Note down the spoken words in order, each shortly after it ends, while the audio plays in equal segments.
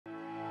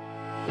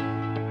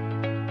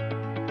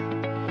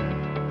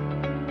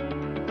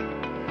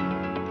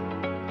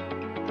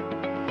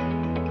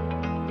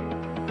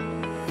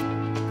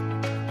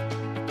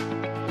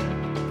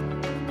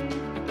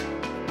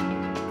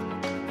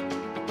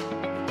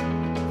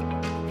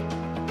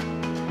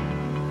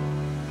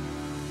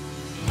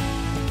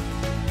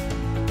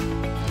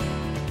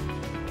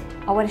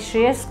our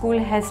Shreyas school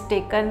has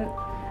taken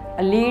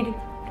a lead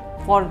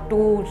to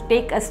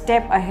take a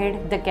step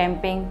ahead the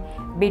campaign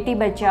Beti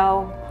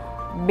Bachao,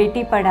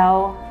 Beti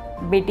Padhao,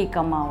 Beti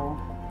Kamao.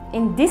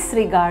 In this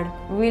regard,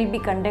 we will be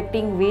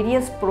conducting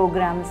various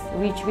programs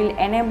which will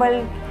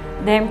enable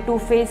them to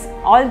face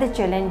all the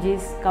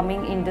challenges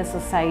coming in the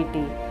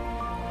society.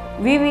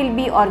 We will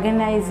be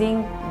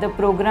organizing the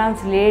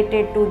programs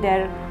related to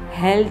their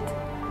health,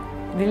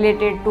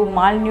 related to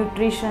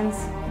malnutrition,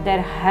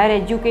 their higher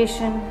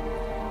education,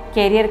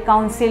 career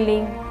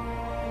counseling,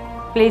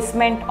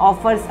 placement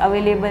offers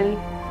available,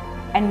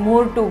 and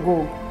more to go.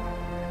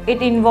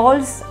 It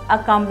involves a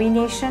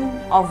combination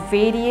of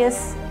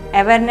various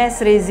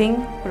awareness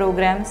raising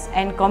programs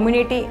and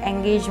community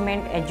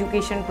engagement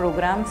education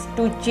programs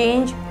to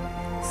change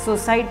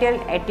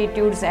societal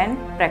attitudes and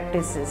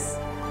practices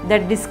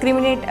that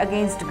discriminate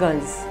against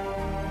girls.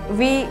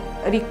 We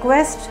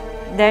request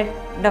that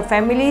the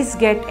families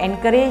get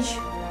encouraged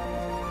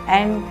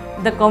and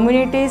the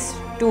communities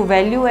to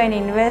value and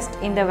invest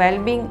in the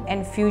well-being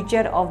and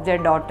future of their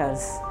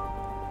daughters.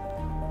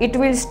 It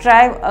will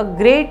strive a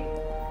great,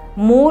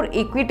 more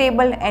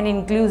equitable and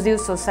inclusive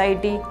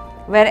society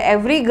where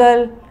every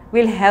girl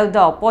will have the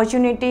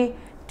opportunity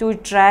to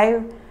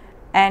thrive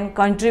and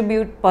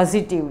contribute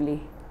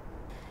positively.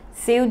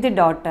 Save the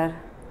daughter,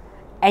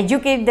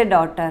 educate the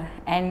daughter,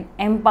 and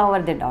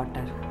empower the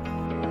daughter.